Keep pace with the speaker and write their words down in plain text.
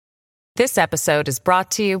This episode is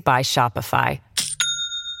brought to you by Shopify.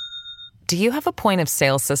 Do you have a point of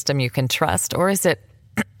sale system you can trust, or is it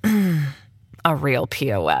a real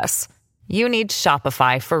POS? You need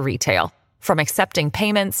Shopify for retail. From accepting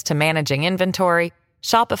payments to managing inventory,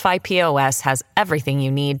 Shopify POS has everything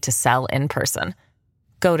you need to sell in person.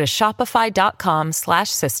 Go to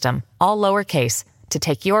shopify.com/system, all lowercase, to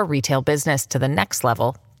take your retail business to the next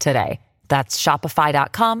level today. That's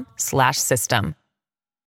shopify.com/system.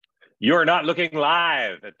 You're not looking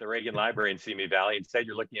live at the Reagan Library in Simi Valley. Instead,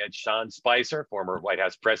 you're looking at Sean Spicer, former White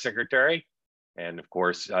House press secretary, and of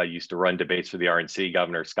course, used to run debates for the RNC.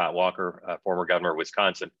 Governor Scott Walker, former governor of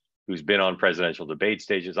Wisconsin, who's been on presidential debate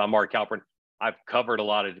stages. I'm Mark Halperin. I've covered a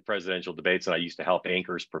lot of presidential debates, and I used to help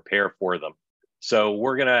anchors prepare for them. So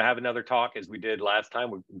we're going to have another talk as we did last time.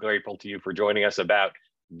 We're grateful to you for joining us about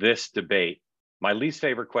this debate. My least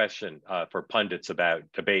favorite question for pundits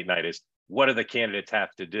about debate night is, what do the candidates have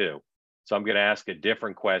to do? So I'm going to ask a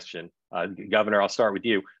different question. Governor, I'll start with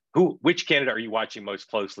you. Which candidate are you watching most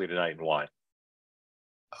closely tonight, and why?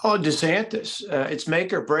 Oh, DeSantis. It's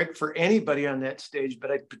make or break for anybody on that stage,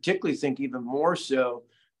 but I particularly think even more so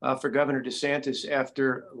for Governor DeSantis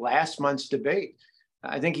after last month's debate.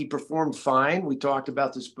 I think he performed fine. We talked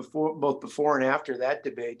about this before, both before and after that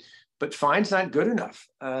debate, but fine's not good enough.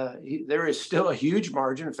 There is still a huge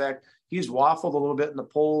margin. In fact, he's waffled a little bit in the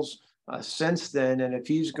polls since then. And if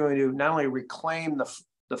he's going to not only reclaim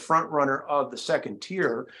the front runner of the second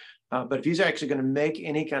tier, but if he's actually going to make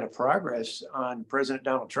any kind of progress on President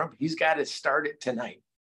Donald Trump, he's got to start it tonight.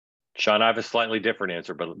 Sean, I have a slightly different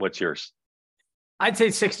answer, but what's yours? I'd say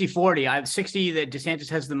 60-40. I have 60 that DeSantis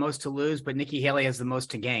has the most to lose, but Nikki Haley has the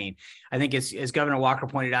most to gain. I think as Governor Walker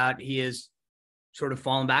pointed out, he is sort of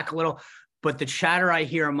fallen back a little. But the chatter I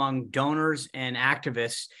hear among donors and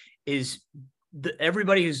activists is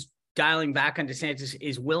everybody who's dialing back on DeSantis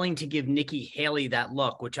is willing to give Nikki Haley that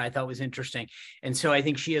look, which I thought was interesting. And so I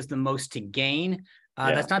think she has the most to gain.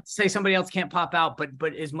 That's not to say somebody else can't pop out,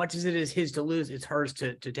 but as much as it is his to lose, it's hers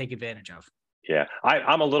to take advantage of. Yeah,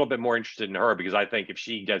 I'm a little bit more interested in her because I think if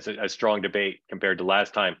she does a strong debate compared to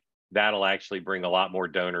last time, that'll actually bring a lot more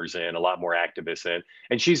donors in, a lot more activists in.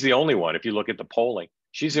 And she's the only one, if you look at the polling,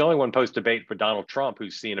 she's the only one post-debate for Donald Trump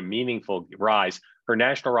who's seen a meaningful rise. Her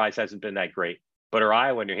national rise hasn't been that great, but her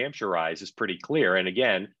Iowa and New Hampshire rise is pretty clear. And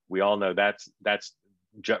again, we all know that's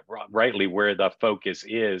rightly where the focus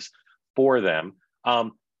is for them.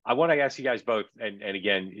 I want to ask you guys both, and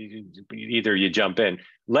again, either you jump in.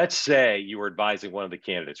 Let's say you were advising one of the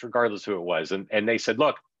candidates, regardless who it was, and they said,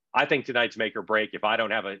 look, I think tonight's make or break. If I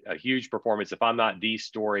don't have a huge performance, if I'm not the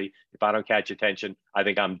story, if I don't catch attention, I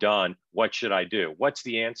think I'm done. What should I do? What's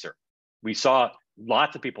the answer? We saw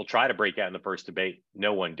lots of people try to break out in the first debate.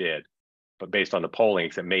 No one did, but based on the polling,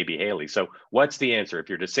 except maybe Haley. So what's the answer? If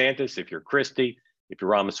you're DeSantis, if you're Christie, if you're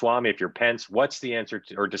Ramaswamy, if you're Pence, what's the answer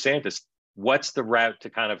or DeSantis? What's the route to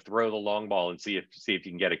kind of throw the long ball and see if you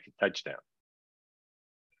can get a touchdown?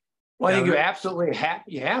 Well, I think you absolutely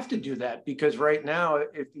have to do that, because right now,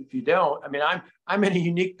 if you don't, I mean, I'm in a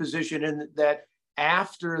unique position in that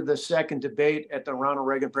after the second debate at the Ronald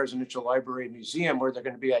Reagan Presidential Library and Museum, where they're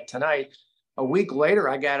going to be at tonight, a week later,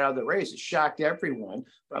 I got out of the race. It shocked everyone,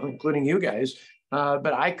 probably including you guys.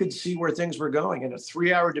 But I could see where things were going. In a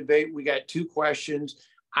 3-hour debate, we got 2 questions.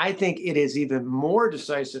 I think it is even more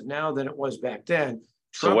decisive now than it was back then.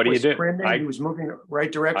 Trump so what do you do? He was moving the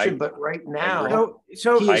right direction, but right now,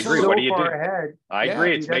 so he is what do you do? ahead. I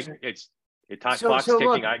agree. Clock's ticking.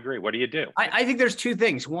 Look, I agree. What do you do? I think there's 2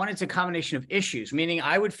 things. One, it's a combination of issues, meaning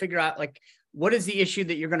I would figure out, like, what is the issue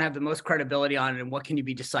that you're going to have the most credibility on, and what can you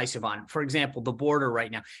be decisive on? For example, the border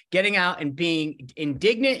right now, getting out and being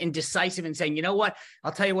indignant and decisive and saying, you know what,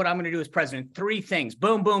 I'll tell you what I'm going to do as president. 3 things.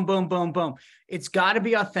 Boom, boom, boom, boom, boom. It's got to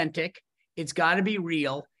be authentic. It's got to be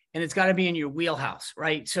real. And it's got to be in your wheelhouse,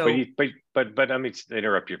 right? So, but let me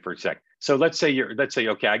interrupt you for a sec. So let's say,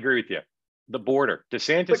 okay, I agree with you. The border.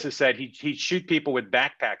 DeSantis has said he'd shoot people with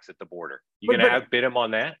backpacks at the border. You going to outbid him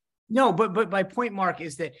on that? No, but my point, Mark,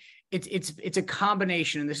 is that it's a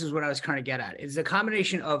combination, and this is what I was trying to get at. It's a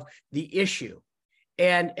combination of the issue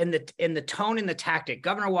and the tone and the tactic.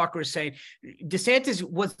 Governor Walker was saying DeSantis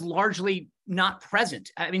was largely not present.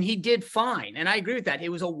 I mean, he did fine. And I agree with that. It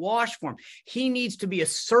was a wash for him. He needs to be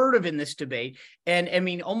assertive in this debate. And I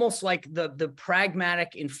mean, almost like the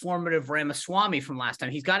pragmatic, informative Ramaswamy from last time.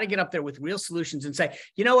 He's got to get up there with real solutions and say,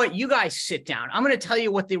 you know what, you guys sit down. I'm going to tell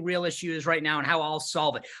you what the real issue is right now and how I'll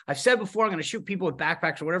solve it. I've said before, I'm going to shoot people with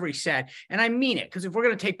backpacks or whatever he said. And I mean it, because if we're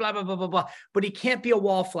going to take blah, blah, blah, blah, blah, but he can't be a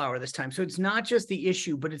wallflower this time. So it's not just the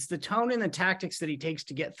issue, but it's the tone and the tactics that he takes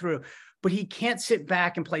to get through. but he can't sit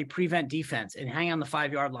back and play prevent defense and hang on the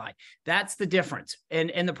 5-yard line. That's the difference.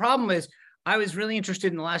 And the problem is, I was really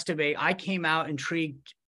interested in the last debate. I came out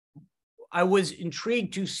intrigued. I was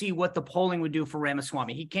intrigued to see what the polling would do for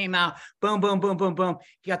Ramaswamy. He came out, boom, boom, boom, boom, boom.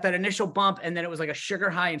 He got that initial bump, and then it was like a sugar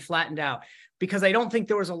high and flattened out, because I don't think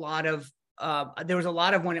there was a lot of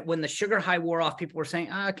when the sugar high wore off, people were saying,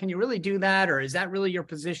 can you really do that? Or is that really your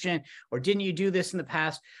position? Or didn't you do this in the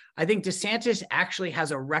past? I think DeSantis actually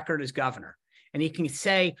has a record as governor, and he can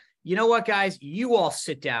say, you know what, guys, you all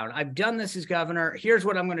sit down. I've done this as governor. Here's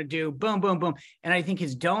what I'm going to do. Boom, boom, boom. And I think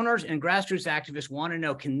his donors and grassroots activists want to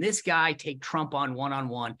know, can this guy take Trump on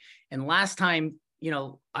one-on-one? And last time,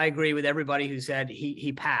 I agree with everybody who said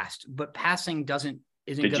he passed, but passing isn't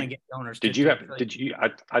going to get donors.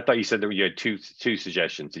 I thought you said that you had two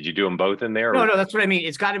suggestions. Did you do them both in there? No, that's what I mean.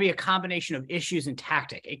 It's got to be a combination of issues and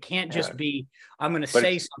tactic. It can't just be, I'm going to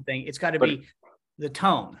say something. It's got to be the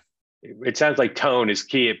tone. It sounds like tone is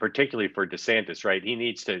key, particularly for DeSantis, right? He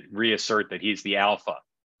needs to reassert that he's the alpha,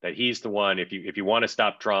 that he's the one. If you want to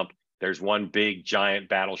stop Trump, there's one big giant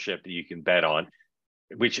battleship that you can bet on,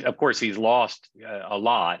 which of course he's lost a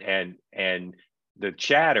lot. And the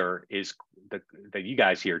chatter is that you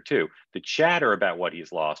guys hear too, the chatter about what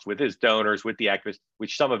he's lost with his donors, with the activists,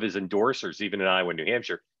 which some of his endorsers, even in Iowa and New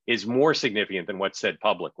Hampshire, is more significant than what's said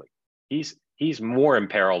publicly. He's more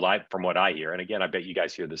imperiled, from what I hear. And again, I bet you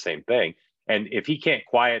guys hear the same thing. And if he can't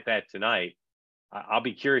quiet that tonight, I'll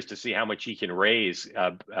be curious to see how much he can raise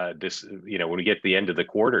this, when we get to the end of the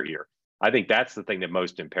quarter here. I think that's the thing that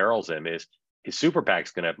most imperils him is his super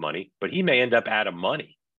PAC's going to have money, but he may end up out of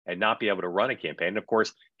money and not be able to run a campaign. And of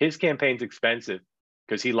course, his campaign's expensive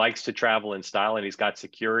because he likes to travel in style, and he's got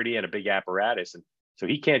security and a big apparatus. And so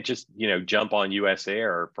he can't just, jump on US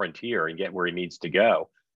Air or Frontier and get where he needs to go.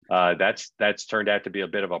 That's turned out to be a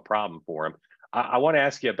bit of a problem for him. I want to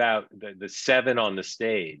ask you about the 7 on the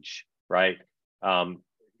stage, right? Do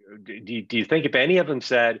you think if any of them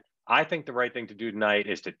said, I think the right thing to do tonight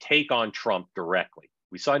is to take on Trump directly?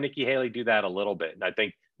 We saw Nikki Haley do that a little bit, and I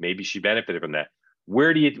think maybe she benefited from that.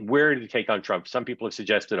 Where do you take on Trump? Some people have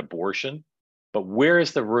suggested abortion, but where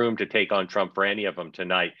is the room to take on Trump for any of them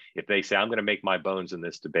tonight if they say, I'm going to make my bones in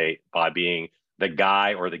this debate by being the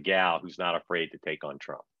guy or the gal who's not afraid to take on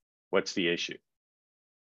Trump? What's the issue?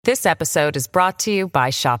 This episode is brought to you by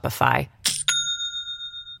Shopify.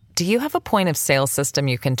 Do you have a point of sale system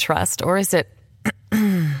you can trust, or is it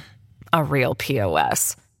a real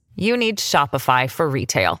POS? You need Shopify for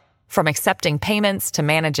retail. From accepting payments to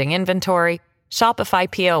managing inventory, Shopify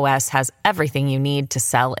POS has everything you need to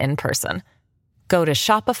sell in person. Go to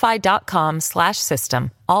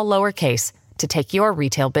shopify.com/system, all lowercase, to take your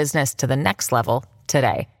retail business to the next level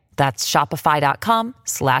today. That's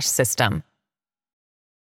shopify.com/system.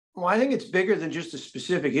 Well, I think it's bigger than just a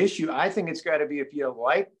specific issue. I think it's got to be, if you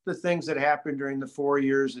like the things that happened during the 4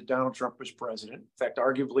 years that Donald Trump was president. In fact,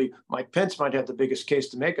 arguably, Mike Pence might have the biggest case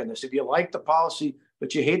to make on this. If you like the policy,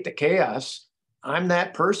 but you hate the chaos, I'm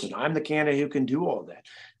that person. I'm the candidate who can do all that.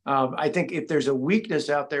 I think if there's a weakness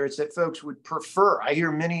out there, it's that folks would prefer. I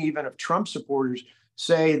hear many even of Trump supporters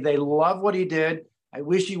say they love what he did. I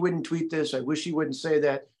wish he wouldn't tweet this. I wish he wouldn't say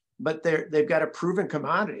that. But they've got a proven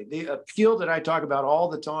commodity. The appeal that I talk about all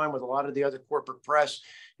the time with a lot of the other corporate press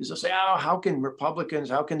is they'll say, how can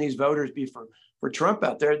Republicans, how can these voters be for Trump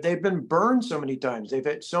out there? They've been burned so many times. They've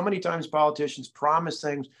had so many times politicians promise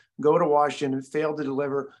things, go to Washington and fail to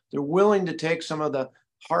deliver. They're willing to take some of the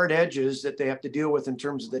hard edges that they have to deal with in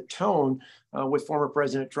terms of the tone with former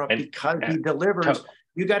President Trump because he delivers.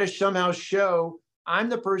 You got to somehow show I'm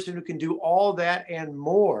the person who can do all that and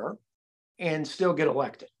more and still get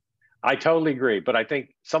elected. I totally agree. But I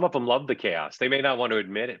think some of them love the chaos. They may not want to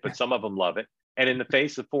admit it, but some of them love it. And in the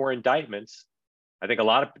face of 4 indictments, I think a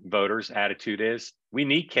lot of voters' attitude is we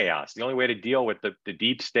need chaos. The only way to deal with the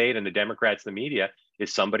deep state and the Democrats, the media,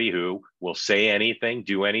 is somebody who will say anything,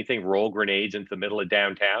 do anything, roll grenades into the middle of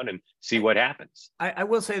downtown and see what happens. I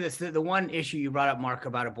will say this, the one issue you brought up, Mark,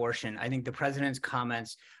 about abortion, I think the president's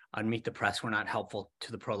comments on Meet the Press were not helpful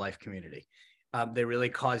to the pro-life community. They really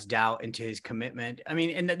caused doubt into his commitment. I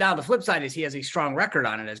mean, and now the flip side is he has a strong record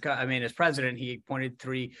on it. As president, he appointed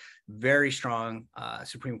 3 very strong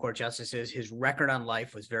Supreme Court justices. His record on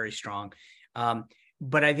life was very strong.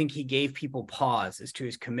 But I think he gave people pause as to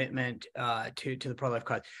his commitment to the pro-life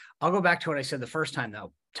cause. I'll go back to what I said the first time,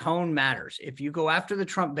 though. Tone matters. If you go after the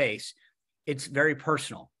Trump base, it's very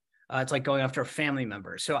personal. It's like going after a family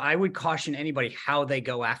member. So I would caution anybody how they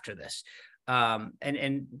go after this.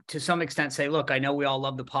 And to some extent say, look, I know we all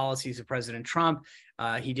love the policies of President Trump.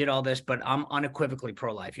 He did all this, but I'm unequivocally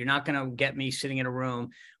pro-life. You're not going to get me sitting in a room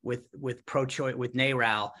with pro-choice, with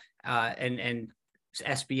NARAL, and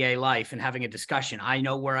SBA life and having a discussion. I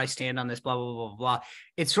know where I stand on this, blah, blah, blah, blah, blah.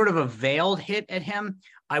 It's sort of a veiled hit at him.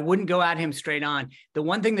 I wouldn't go at him straight on. The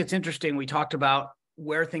one thing that's interesting, we talked about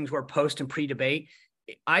where things were post and pre-debate.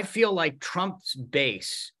 I feel like Trump's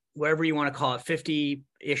base, whatever you want to call it,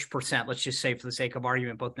 50-ish%, let's just say for the sake of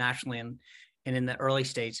argument, both nationally and in the early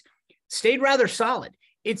states, stayed rather solid.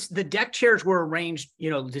 It's the deck chairs were arranged,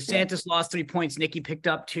 DeSantis lost 3 points. Nikki picked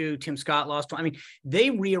up 2. Tim Scott lost 2. I mean,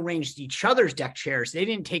 they rearranged each other's deck chairs. They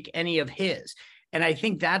didn't take any of his. And I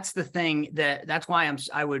think that's the thing that's why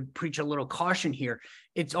I would preach a little caution here.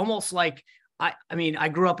 It's almost like, I mean, I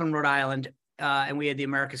grew up in Rhode Island. And we had the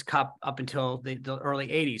America's Cup up until the early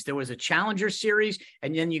 80s. There was a Challenger Series,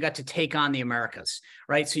 and then you got to take on the Americas,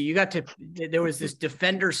 right? So there was this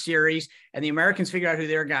Defender Series, and the Americans figured out who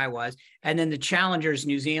their guy was. And then the Challengers,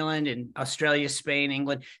 New Zealand and Australia, Spain,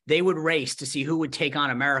 England, they would race to see who would take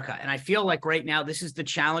on America. And I feel like right now, this is the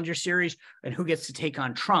Challenger Series and who gets to take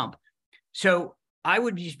on Trump. So I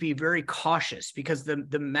would just be very cautious because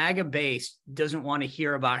the MAGA base doesn't want to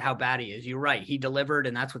hear about how bad he is. You're right. He delivered,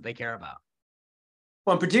 and that's what they care about.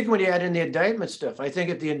 Well, particularly when you add in the indictment stuff, I think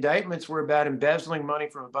if the indictments were about embezzling money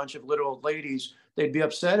from a bunch of little old ladies, they'd be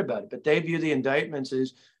upset about it. But they view the indictments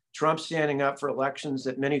as Trump standing up for elections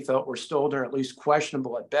that many felt were stolen or at least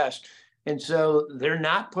questionable at best. And so they're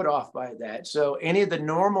not put off by that. So any of the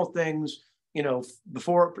normal things,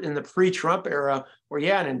 before in the pre-Trump era, where,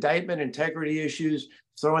 an indictment, integrity issues,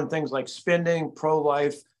 throwing things like spending,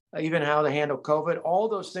 pro-life, even how to handle COVID, all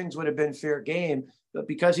those things would have been fair game. But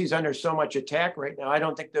because he's under so much attack right now, I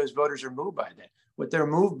don't think those voters are moved by that. What they're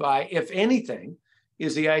moved by, if anything,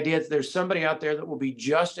 is the idea that there's somebody out there that will be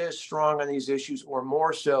just as strong on these issues or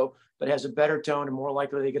more so, but has a better tone and more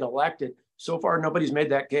likely to get elected. So far, nobody's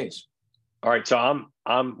made that case. All right, so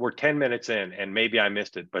we're 10 minutes in, and maybe I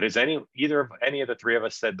missed it, but has any of the three of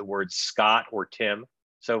us said the words Scott or Tim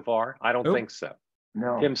so far? I don't think so.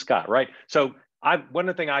 No. Tim Scott, right? So one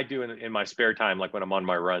of the things I do in my spare time, like when I'm on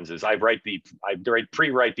my runs, is I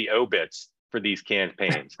pre-write the obits for these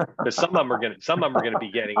campaigns because some of them are gonna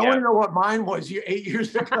be getting I out. want to know what mine was 8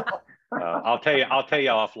 years ago. I'll tell you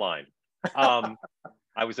offline.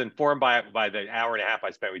 I was informed by the hour and a half I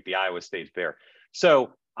spent with the Iowa State Fair.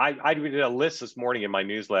 So I did a list this morning in my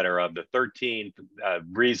newsletter of the 13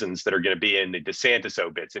 reasons that are going to be in the DeSantis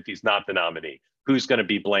obits if he's not the nominee. Who's going to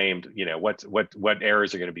be blamed? What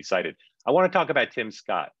errors are going to be cited? I want to talk about Tim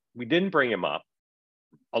Scott. We didn't bring him up.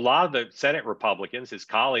 A lot of the Senate Republicans, his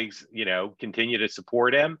colleagues, continue to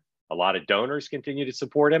support him. A lot of donors continue to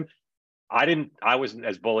support him. I wasn't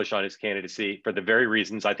as bullish on his candidacy for the very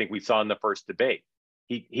reasons I think we saw in the first debate.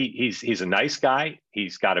 He's a nice guy.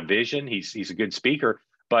 He's got a vision. He's a good speaker,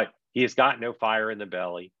 but he has got no fire in the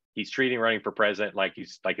belly. He's treating running for president like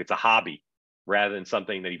it's a hobby, rather than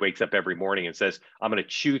something that he wakes up every morning and says, I'm going to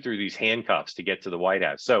chew through these handcuffs to get to the White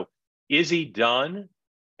House. So is he done?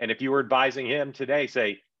 And if you were advising him today,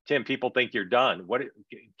 say, Tim, people think you're done. What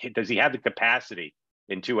does he have the capacity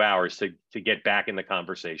in 2 hours to get back in the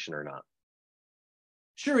conversation or not?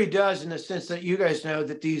 Sure, he does, in the sense that you guys know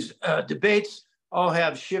that these debates all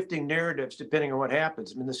have shifting narratives depending on what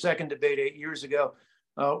happens. I mean, the second debate 8 years ago,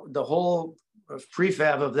 the whole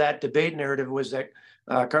prefab of that debate narrative was that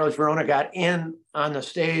Carly Fiorina got in on the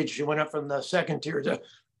stage. She went up from the second tier to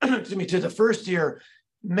the first tier.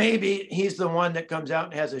 Maybe he's the one that comes out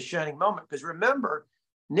and has a shining moment. Because remember,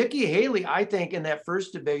 Nikki Haley, I think in that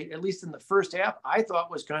first debate, at least in the first half, I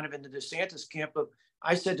thought was kind of in the DeSantis camp of,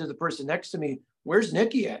 I said to the person next to me, where's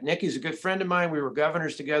Nikki at? Nikki's a good friend of mine. We were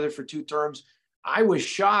governors together for 2 terms. I was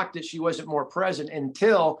shocked that she wasn't more present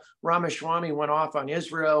until Ramaswamy went off on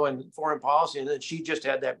Israel and foreign policy. And then she just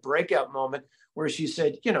had that breakout moment where she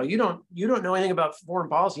said, you don't know anything about foreign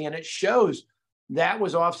policy. And it shows that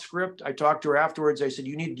was off script. I talked to her afterwards. I said,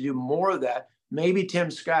 you need to do more of that. Maybe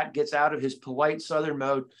Tim Scott gets out of his polite Southern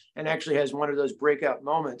mode and actually has one of those breakout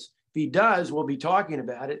moments. If he does, we'll be talking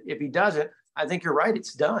about it. If he doesn't, I think you're right.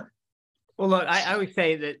 It's done. Well, look, I would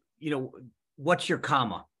say that, what's your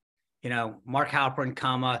comma? Mark Halperin,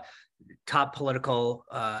 comma, top political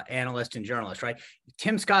analyst and journalist, right?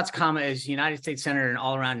 Tim Scott's comma is United States Senator and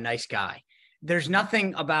all around nice guy. There's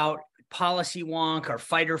nothing about policy wonk or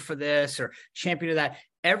fighter for this or champion of that.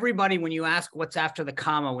 Everybody, when you ask what's after the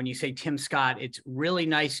comma, when you say Tim Scott, it's really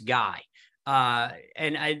nice guy.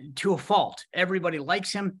 And to a fault, everybody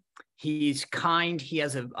likes him. He's kind. He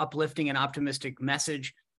has an uplifting and optimistic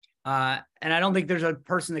message. And I don't think there's a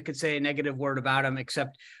person that could say a negative word about him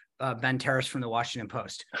except Ben Terrace from the Washington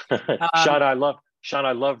Post. Sean,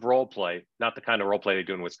 I love role play, not the kind of role play they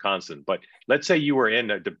do in Wisconsin, but let's say you were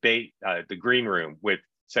in a debate, the green room with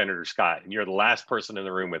Senator Scott, and you're the last person in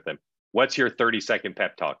the room with him, what's your 30-second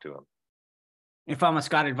pep talk to him? If I'm a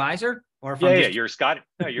Scott advisor, or if you're Scott.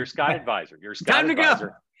 No, you're Scott advisor. You're Scott Time to advisor.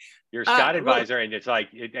 go. You're Scott advisor, and it's like,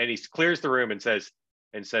 and he clears the room and says,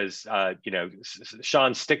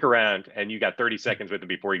 Sean, stick around, and you got 30 seconds with him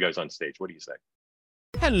before he goes on stage. What do you say?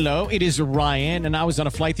 Hello, it is Ryan, and I was on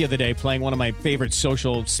a flight the other day playing one of my favorite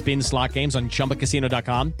social spin slot games on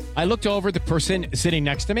ChumbaCasino.com. I looked over at the person sitting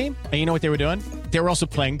next to me, and you know what they were doing? They were also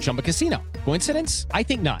playing Chumba Casino. Coincidence? I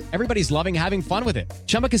think not. Everybody's loving having fun with it.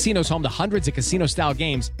 Chumba Casino is home to hundreds of casino-style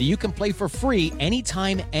games that you can play for free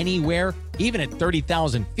anytime, anywhere, even at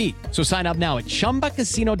 30,000 feet. So sign up now at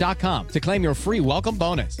ChumbaCasino.com to claim your free welcome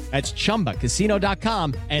bonus. That's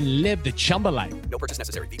ChumbaCasino.com and live the Chumba life. No purchase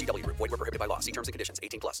necessary. VGW. Void where prohibited by law. See terms and conditions.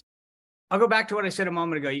 18+. I'll go back to what I said a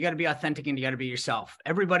moment ago. You got to be authentic and you got to be yourself.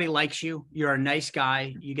 Everybody likes you. You're a nice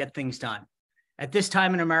guy. You get things done. At this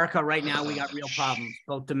time in America right now, we got real problems,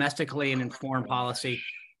 both domestically and in foreign policy.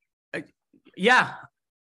 Yeah.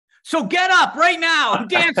 So get up right now and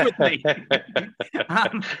dance with me. The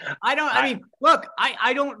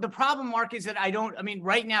problem, Mark, is that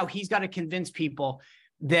right now he's got to convince people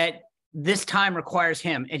that this time requires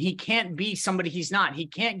him, and he can't be somebody he's not. He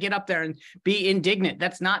can't get up there and be indignant.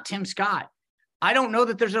 That's not Tim Scott. I don't know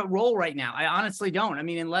that there's a role right now. I honestly don't.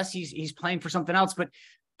 Unless he's playing for something else, but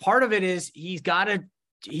part of it is he's got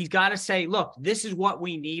to say, look, this is what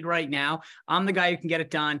we need right now. I'm the guy who can get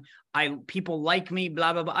it done. People like me,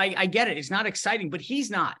 blah, blah, blah. I get it. It's not exciting, but he's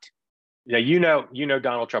not. Yeah,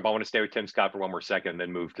 Donald Trump. I want to stay with Tim Scott for one more second and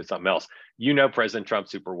then move to something else. President Trump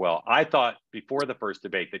super well. I thought before the first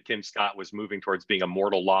debate that Tim Scott was moving towards being a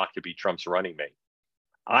mortal lock to be Trump's running mate.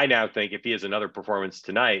 I now think if he has another performance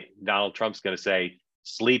tonight, Donald Trump's going to say,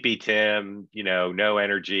 sleepy Tim, no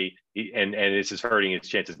energy, and this is hurting his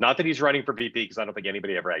chances. Not that he's running for VP, because I don't think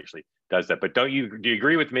anybody ever actually does that. But do you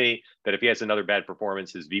agree with me that if he has another bad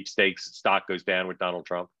performance, his Veep stakes stock goes down with Donald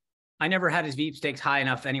Trump? I never had his Veep stakes high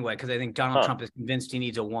enough anyway, because I think Donald Trump is convinced he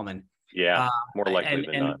needs a woman. Yeah, more likely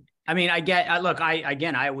than not.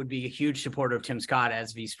 I would be a huge supporter of Tim Scott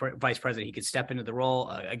as vice president. He could step into the role.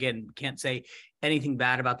 Again, can't say anything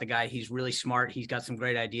bad about the guy. He's really smart. He's got some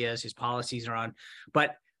great ideas. His policies are on.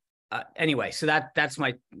 But anyway, so that's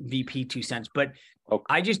my VP 2 cents. But okay.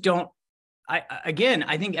 I just don't.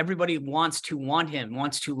 I think everybody wants to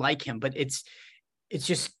like him, but it's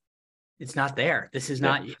not there. This is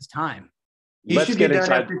not his time. He should be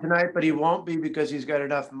done after tonight, but he won't be because he's got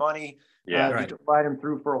enough money to ride him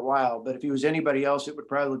through for a while. But if he was anybody else, it would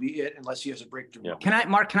probably be it, unless he has a breakthrough. Yeah. Can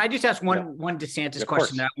I just ask one DeSantis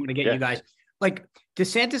question that I want to get you guys? Like,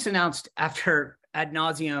 DeSantis announced after ad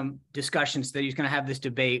nauseum discussions that he's going to have this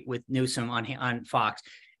debate with Newsom on Fox.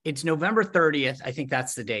 It's November 30th. I think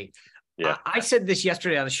that's the date. Yeah. I said this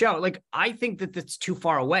yesterday on the show. Like, I think that that's too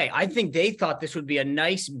far away. I think they thought this would be a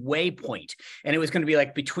nice waypoint, and it was going to be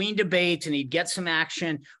like between debates, and he'd get some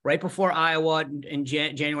action right before Iowa in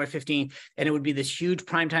January 15th, and it would be this huge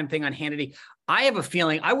primetime thing on Hannity. I have a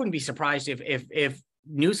feeling I wouldn't be surprised if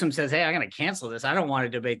Newsom says, "Hey, I'm going to cancel this. I don't want to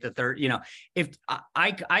debate the third." If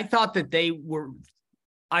I thought that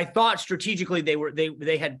I thought strategically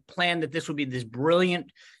they had planned that this would be this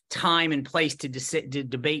brilliant time and place to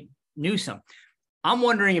debate Newsom. I'm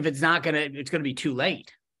wondering if it's going to be too late.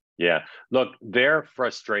 Yeah. Look, their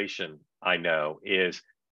frustration, I know, is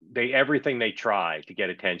everything they try to get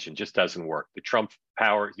attention just doesn't work. The Trump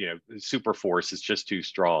power, super force is just too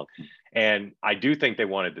strong. And I do think they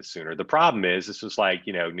wanted this sooner. The problem is this was like,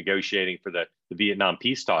 negotiating for the Vietnam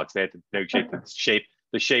peace talks. They had to negotiate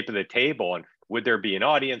the shape of the table, and would there be an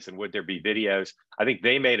audience, and would there be videos? I think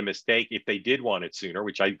they made a mistake if they did want it sooner,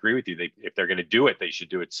 which I agree with you. If they're going to do it, they should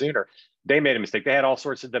do it sooner. They made a mistake. They had all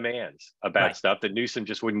sorts of demands about stuff that Newsom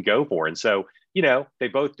just wouldn't go for. And so, they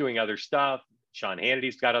both doing other stuff. Sean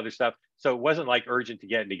Hannity's got other stuff. So it wasn't like urgent to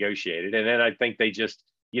get negotiated. And then I think they just,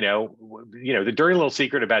 the dirty little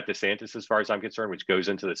secret about DeSantis, as far as I'm concerned, which goes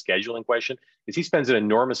into the scheduling question, is he spends an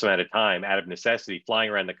enormous amount of time out of necessity flying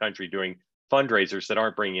around the country doing fundraisers that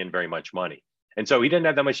aren't bringing in very much money. And so he didn't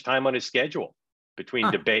have that much time on his schedule between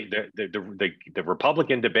debate, the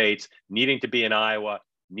Republican debates, needing to be in Iowa,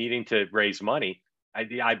 needing to raise money.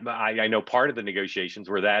 I know part of the negotiations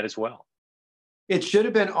were that as well. It should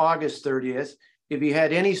have been August 30th. If he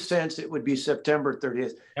had any sense, it would be September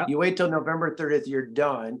 30th. Yep. You wait till November 30th, you're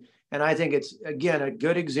done. And I think it's, again, a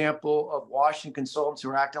good example of Washington consultants who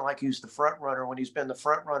are acting like he's the front runner when he's been the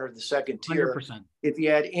front runner of the second tier. 100%. If he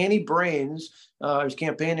had any brains, his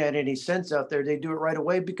campaign had any sense out there, they'd do it right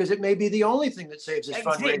away, because it may be the only thing that saves his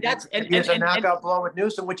fundraising. He has a knockout blow with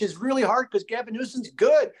Newsom, which is really hard because Gavin Newsom's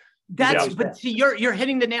good. But see, you're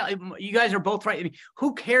hitting the nail. You guys are both right. I mean,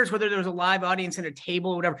 who cares whether there's a live audience and a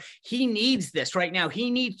table or whatever? He needs this right now. He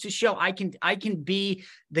needs to show I can be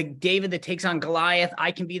the David that takes on Goliath.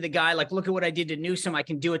 I can be the guy, like, look at what I did to Newsom. I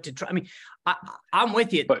can do it to Trump. I mean, I'm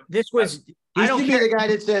with you. But this was he should be the guy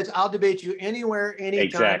that says, I'll debate you anywhere, anytime.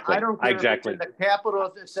 Exactly. I don't care exactly. if it's in the capital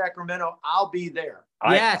of Sacramento, I'll be there.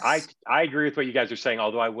 I agree with what you guys are saying,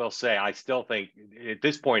 although I will say I still think at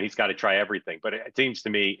this point he's got to try everything. But it seems to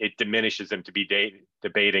me it diminishes him to be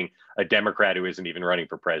debating a Democrat who isn't even running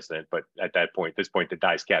for president. But at this point, the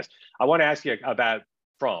die's cast. I want to ask you about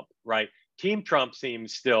Trump, right? Team Trump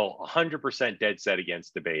seems still 100% dead set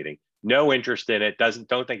against debating. No interest in it.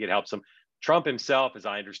 Don't think it helps him. Trump himself, as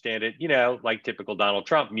I understand it, like typical Donald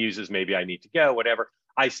Trump, muses, maybe I need to go, whatever.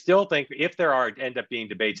 I still think if there end up being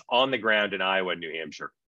debates on the ground in Iowa and New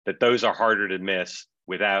Hampshire, that those are harder to miss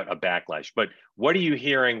without a backlash. But what are you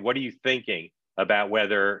hearing? What are you thinking about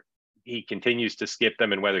whether he continues to skip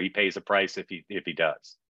them and whether he pays a price if he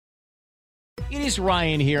does? It is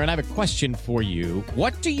Ryan here, and I have a question for you.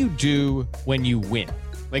 What do you do when you win?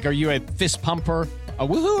 Like, are you a fist pumper, a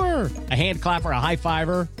woohooer, a hand clapper, a high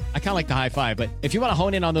fiver? I kind of like the high five, but if you want to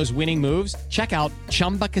hone in on those winning moves, check out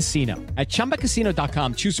Chumba Casino. At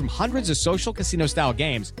ChumbaCasino.com, choose from hundreds of social casino style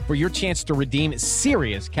games for your chance to redeem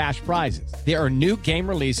serious cash prizes. There are new game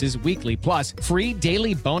releases weekly, plus free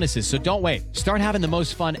daily bonuses. So don't wait. Start having the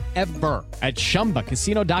most fun ever at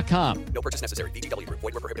ChumbaCasino.com. No purchase necessary. VGW Group.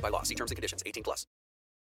 Void where prohibited by law. See terms and conditions. 18+.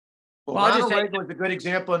 Well, Ronald Reagan was a good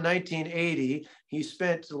example in 1980. He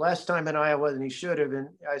spent less time in Iowa than he should have, and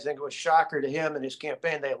I think it was a shocker to him and his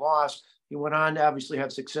campaign. They lost. He went on to obviously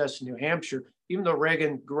have success in New Hampshire, even though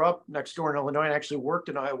Reagan grew up next door in Illinois and actually worked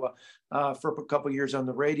in Iowa for a couple of years on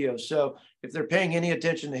the radio. So if they're paying any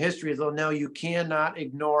attention to history, they'll know you cannot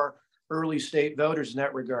ignore early state voters in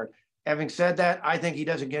that regard. Having said that, I think he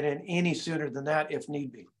doesn't get in any sooner than that if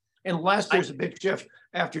need be, unless there's a big shift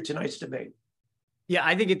after tonight's debate. Yeah,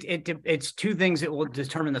 I think it's two things that will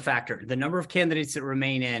determine the factor: the number of candidates that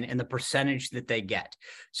remain in and the percentage that they get.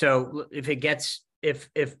 So if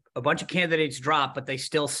a bunch of candidates drop, but they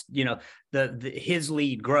still, his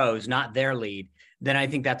lead grows, not their lead, then I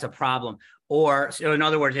think that's a problem. Or, so in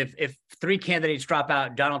other words, if three candidates drop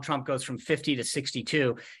out, Donald Trump goes from 50 to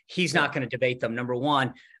 62, he's not going to debate them, number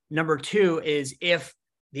one. Number two is if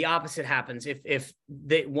the opposite happens, if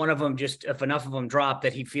enough of them drop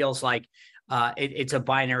that he feels like it's a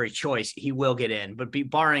binary choice, he will get in. But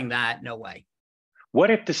barring that, no way.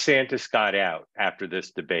 What if DeSantis got out after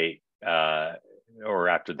this debate or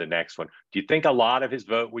after the next one? Do you think a lot of his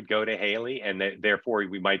vote would go to Haley, and therefore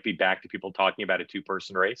we might be back to people talking about a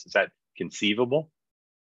two-person race? Is that conceivable?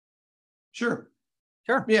 Sure.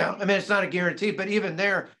 Yeah, I mean, it's not a guarantee, but even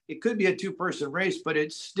there, it could be a two-person race, but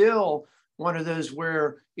it's still one of those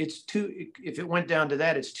where it's two. If it went down to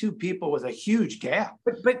that, it's two people with a huge gap.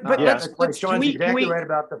 But Sean's exactly right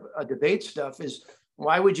about the debate stuff. Is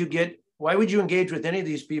why would you engage with any of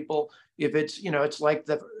these people if it's it's like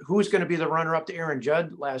who's going to be the runner-up to Aaron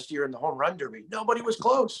Judd last year in the home run derby? Nobody was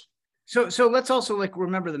close. So let's also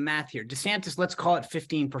remember the math here. DeSantis, let's call it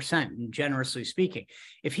 15%, generously speaking.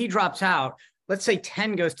 If he drops out, let's say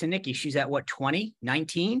 10 goes to Nikki. She's at what, 20,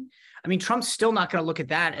 19? I mean, Trump's still not going to look at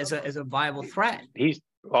that as a viable threat. He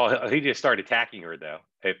just started attacking her, though,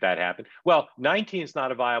 if that happened. Well, 19 is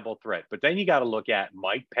not a viable threat. But then you got to look at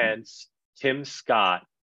Mike Pence, Tim Scott,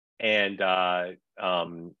 and, I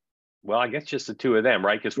guess just the two of them,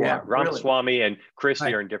 right? Because Ramaswamy and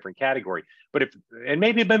Christie are in different category. But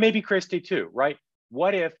maybe Christie too, right?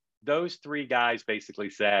 What if those three guys basically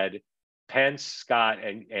said, Pence, Scott,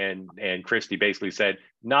 and Christie basically said,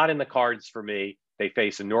 not in the cards for me. They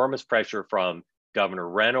face enormous pressure from Governor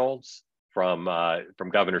Reynolds, from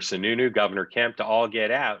Governor Sununu, Governor Kemp to all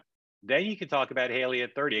get out. Then you can talk about Haley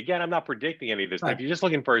at 30. Again, I'm not predicting any of this. Right. If you're just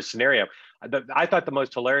looking for a scenario, I thought the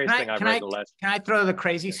most hilarious thing I've read the last. Can I throw the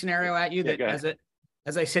crazy scenario at you?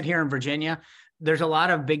 As I sit here in Virginia, there's a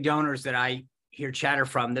lot of big donors that I hear chatter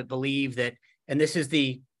from that believe that, and this is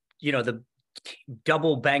the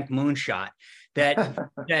double bank moonshot,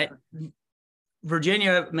 that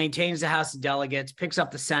Virginia maintains the House of Delegates, picks up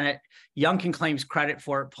the Senate. Youngkin claims credit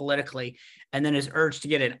for it politically, and then is urged to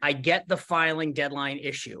get in. I get the filing deadline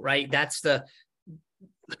issue, right? That's the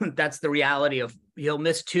reality of he'll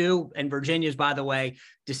miss two, and Virginia's, by the way,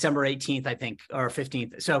 December 18th, I think, or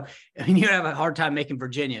 15th. So I mean, you have a hard time making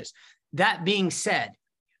Virginia's. That being said,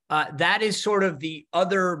 that is sort of the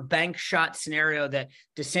other bank shot scenario that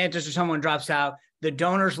DeSantis or someone drops out. The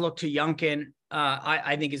donors look to Youngkin,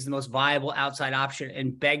 I think is the most viable outside option,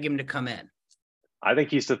 and beg him to come in. I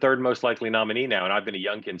think he's the third most likely nominee now, and I've been a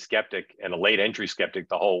Youngkin skeptic and a late entry skeptic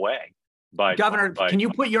the whole way. But Governor, can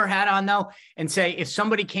you put your hat on though and say, if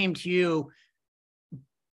somebody came to you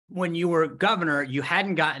when you were governor, you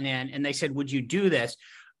hadn't gotten in, and they said, would you do this?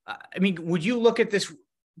 I mean, would you look at this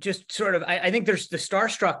just sort of, I think there's the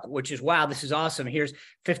starstruck, which is, wow, this is awesome. Here's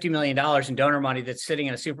 $50 million in donor money that's sitting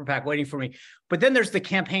in a super PAC waiting for me. But then there's the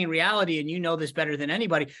campaign reality, and you know this better than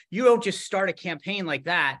anybody. You don't just start a campaign like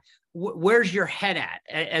that. Where's your head at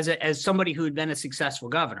as somebody who had been a successful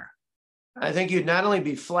governor? I think you'd not only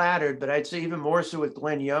be flattered, but I'd say even more so with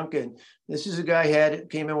Glenn Youngkin. This is a guy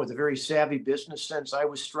came in with a very savvy business sense. I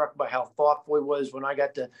was struck by how thoughtful he was when I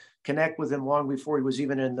got to connect with him long before he was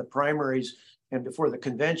even in the primaries and before the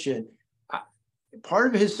convention.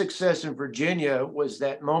 Part of his success in Virginia was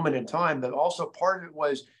that moment in time, but also part of it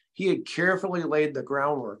was he had carefully laid the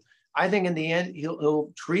groundwork. I think in the end,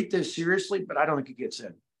 he'll treat this seriously, but I don't think he gets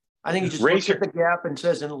in. I think he just looks at the gap and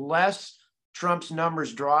says, unless Trump's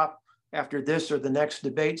numbers drop after this or the next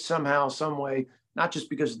debate somehow, some way, not just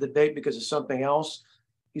because of the debate, because of something else.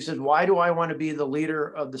 He said, why do I want to be the leader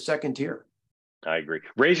of the second tier? I agree.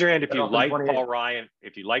 Raise your hand if you like Paul Ryan.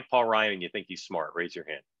 If you like Paul Ryan and you think he's smart, raise your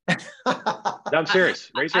hand. No, I'm serious.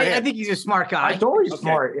 Raise your hand. I think he's a smart guy. I told he's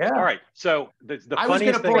smart. Yeah. All right. So the I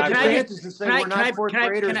funniest thing to say we're not fourth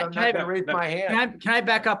graders. I'm not going to raise my hand. Can I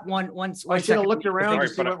back up one I should have looked around to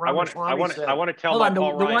see what Ramaswamy said. I want to tell my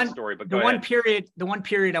Paul Ryan story, but the one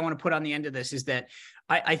period I want to put on the end of this is that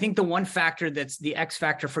I think the one factor that's the X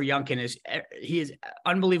factor for Youngkin is he is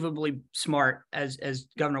unbelievably smart, as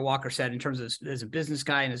Governor Walker said, in terms of as a business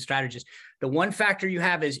guy and a strategist. The one factor you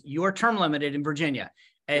have is you're term limited in Virginia.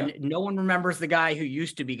 And no one remembers the guy who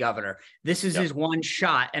used to be governor. This is his one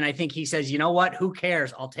shot. And I think he says, you know what? Who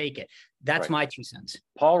cares? I'll take it. That's my 2 cents.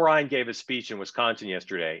 Paul Ryan gave a speech in Wisconsin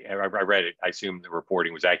yesterday. I read it. I assume the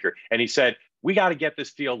reporting was accurate. And he said, we got to get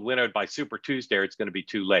this field winnowed by Super Tuesday, or it's going to be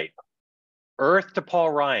too late. Earth to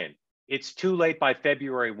Paul Ryan. It's too late by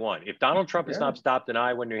February 1. If Donald Trump is not stopped in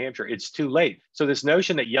Iowa and New Hampshire, it's too late. So this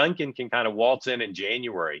notion that Youngkin can kind of waltz in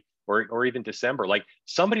January or even December, like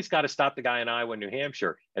somebody's got to stop the guy in Iowa and New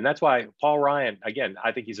Hampshire. And that's why Paul Ryan, again,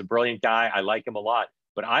 I think he's a brilliant guy. I like him a lot.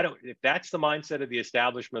 But if that's the mindset of the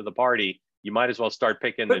establishment of the party, you might as well start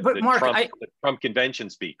picking the Trump convention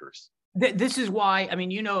speakers. This is why, I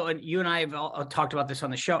mean, you know, and you and I have all talked about this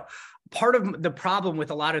on the show. Part of the problem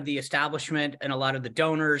with a lot of the establishment and a lot of the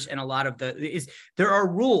donors and a lot of is there are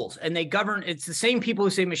rules and they govern. It's the same people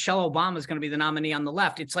who say Michelle Obama is going to be the nominee on the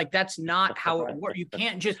left. It's like, that's not how it works. You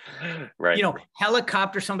can't just,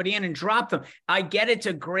 helicopter somebody in and drop them. I get it's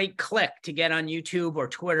a great click to get on YouTube or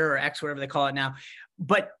Twitter or X, whatever they call it now.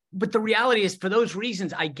 But the reality is, for those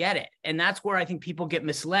reasons, I get it. And that's where I think people get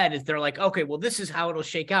misled, is they're like, okay, well, this is how it'll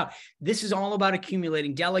shake out. This is all about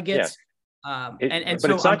accumulating delegates. Yeah.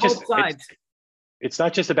 So on both sides. It's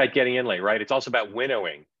not just about getting in late, right? It's also about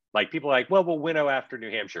winnowing. Like people are like, well, we'll winnow after New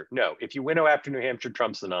Hampshire. No, if you winnow after New Hampshire,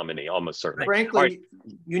 Trump's the nominee, almost certainly. Frankly,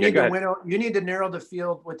 you need to winnow. You need to narrow the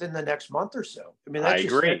field within the next month or so. I mean,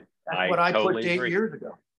 that's what I put 8 years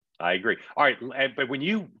ago. I agree. All right. But when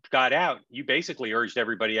you got out, you basically urged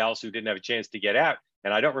everybody else who didn't have a chance to get out.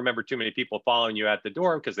 And I don't remember too many people following you at the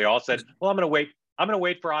door because they all said, well, I'm going to wait. I'm going to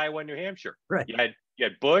wait for Iowa and New Hampshire. Right. You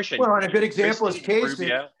had Bush and a good example is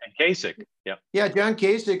Kasich. And Kasich. Yeah. Yeah. John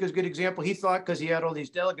Kasich is a good example. He thought because he had all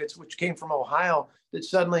these delegates, which came from Ohio, that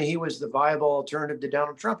suddenly he was the viable alternative to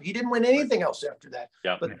Donald Trump. He didn't win anything else after that.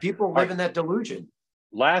 Yeah. But people live in that delusion.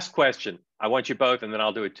 Last question. I want you both, and then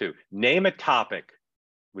I'll do it too. Name a topic.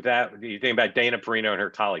 With that, you think about Dana Perino and her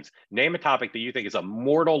colleagues. Name a topic that you think is a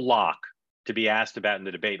mortal lock to be asked about in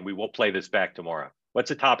the debate, and we will play this back tomorrow.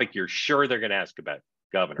 What's a topic you're sure they're going to ask about,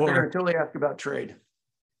 Governor? Well, they're totally ask about trade.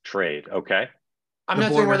 Trade, okay. I'm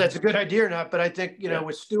not saying whether that's a good idea or not, but I think,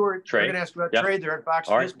 with Stewart, they're going to ask about trade. They're at Fox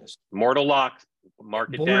Business. Mortal lock,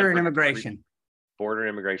 mark it down. Border and immigration. Border and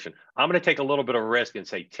immigration. I'm going to take a little bit of a risk and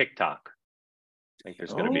say TikTok. I think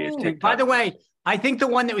there's going to be a TikTok. By the way, I think the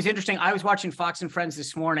one that was interesting, I was watching Fox and Friends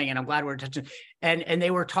this morning, and I'm glad we're touching, and they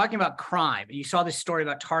were talking about crime. You saw this story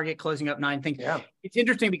about Target closing up 9 things. Yeah. It's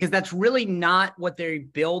interesting because that's really not what they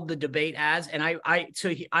build the debate as. And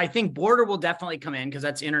I think border will definitely come in because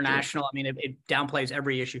that's international. I mean, it downplays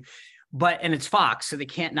every issue, and it's Fox, so they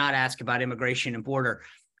can't not ask about immigration and border.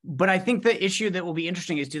 But I think the issue that will be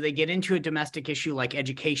interesting is, do they get into a domestic issue like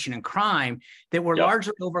education and crime that were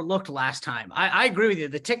largely overlooked last time? I agree with you.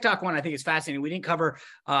 The TikTok one I think is fascinating. We didn't cover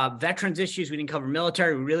veterans issues. We didn't cover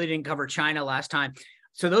military. We really didn't cover China last time.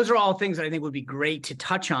 So those are all things that I think would be great to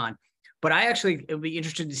touch on. But I actually would be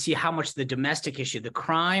interested to see how much the domestic issue, the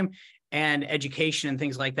crime and education and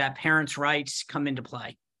things like that, parents' rights come into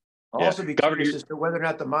play. I'll also be Governor, curious as to whether or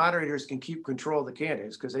not the moderators can keep control of the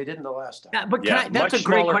candidates, because they didn't the last time. But that's much a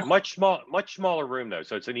great smaller, question. much smaller room though,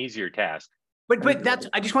 so it's an easier task. But that's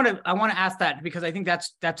I want to ask that because I think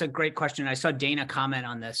that's a great question. I saw Dana comment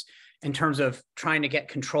on this in terms of trying to get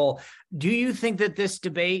control. Do you think that this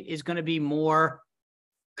debate is going to be more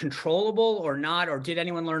controllable or not? Or did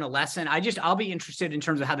anyone learn a lesson? I'll be interested in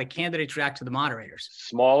terms of how the candidates react to the moderators.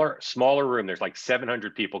 Smaller room. There's like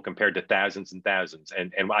 700 people compared to thousands and thousands.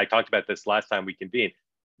 And I talked about this last time we convened.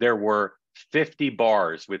 There were 50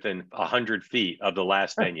 bars within 100 feet of the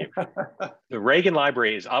last venue. The Reagan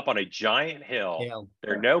Library is up on a giant hill. Yeah.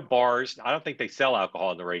 There are no bars. I don't think they sell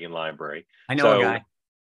alcohol in the Reagan Library. I know a guy.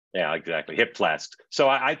 Yeah, exactly. Hip flasks. So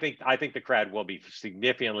I think the crowd will be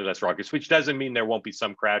significantly less raucous, which doesn't mean there won't be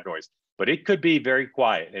some crowd noise, but it could be very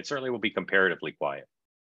quiet. It certainly will be comparatively quiet.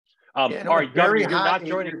 All right, Governor, you're not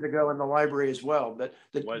joining years ago in the library as well. But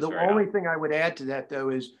the only thing I would add to that, though,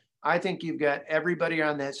 is I think you've got everybody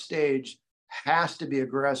on that stage has to be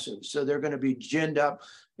aggressive. So they're going to be ginned up.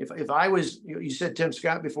 If I was, you said Tim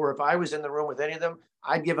Scott before, if I was in the room with any of them,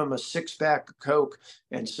 I'd give them a 6-pack of Coke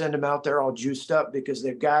and send them out there all juiced up because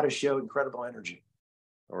they've got to show incredible energy.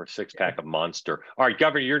 Or a 6-pack of Monster. All right,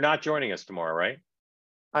 Governor, you're not joining us tomorrow, right?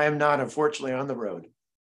 I am not, unfortunately, on the road.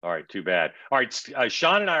 All right, too bad. All right,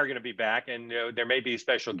 Sean and I are going to be back, and there may be a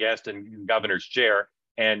special guest in Governor's chair,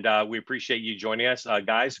 and we appreciate you joining us,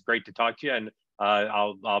 guys. Great to talk to you, and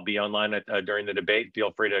I'll be online during the debate.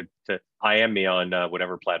 Feel free to IM me on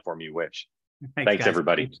whatever platform you wish. Thanks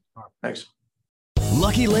everybody. Thanks.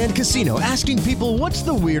 Lucky Land Casino, asking people, what's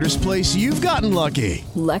the weirdest place you've gotten lucky?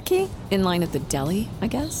 Lucky? In line at the deli, I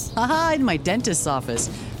guess? Aha, in my dentist's office.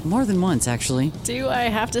 More than once, actually. Do I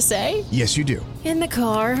have to say? Yes, you do. In the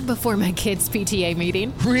car before my kids' PTA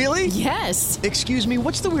meeting. Really? Yes. Excuse me,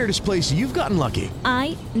 what's the weirdest place you've gotten lucky?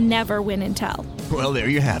 I never win and tell. Well, there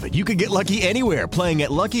you have it. You can get lucky anywhere, playing at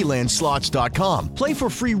LuckyLandSlots.com. Play for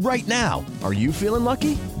free right now. Are you feeling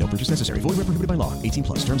lucky? No purchase necessary. Void where prohibited by law.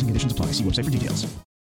 18+. Terms and conditions apply. See website for details.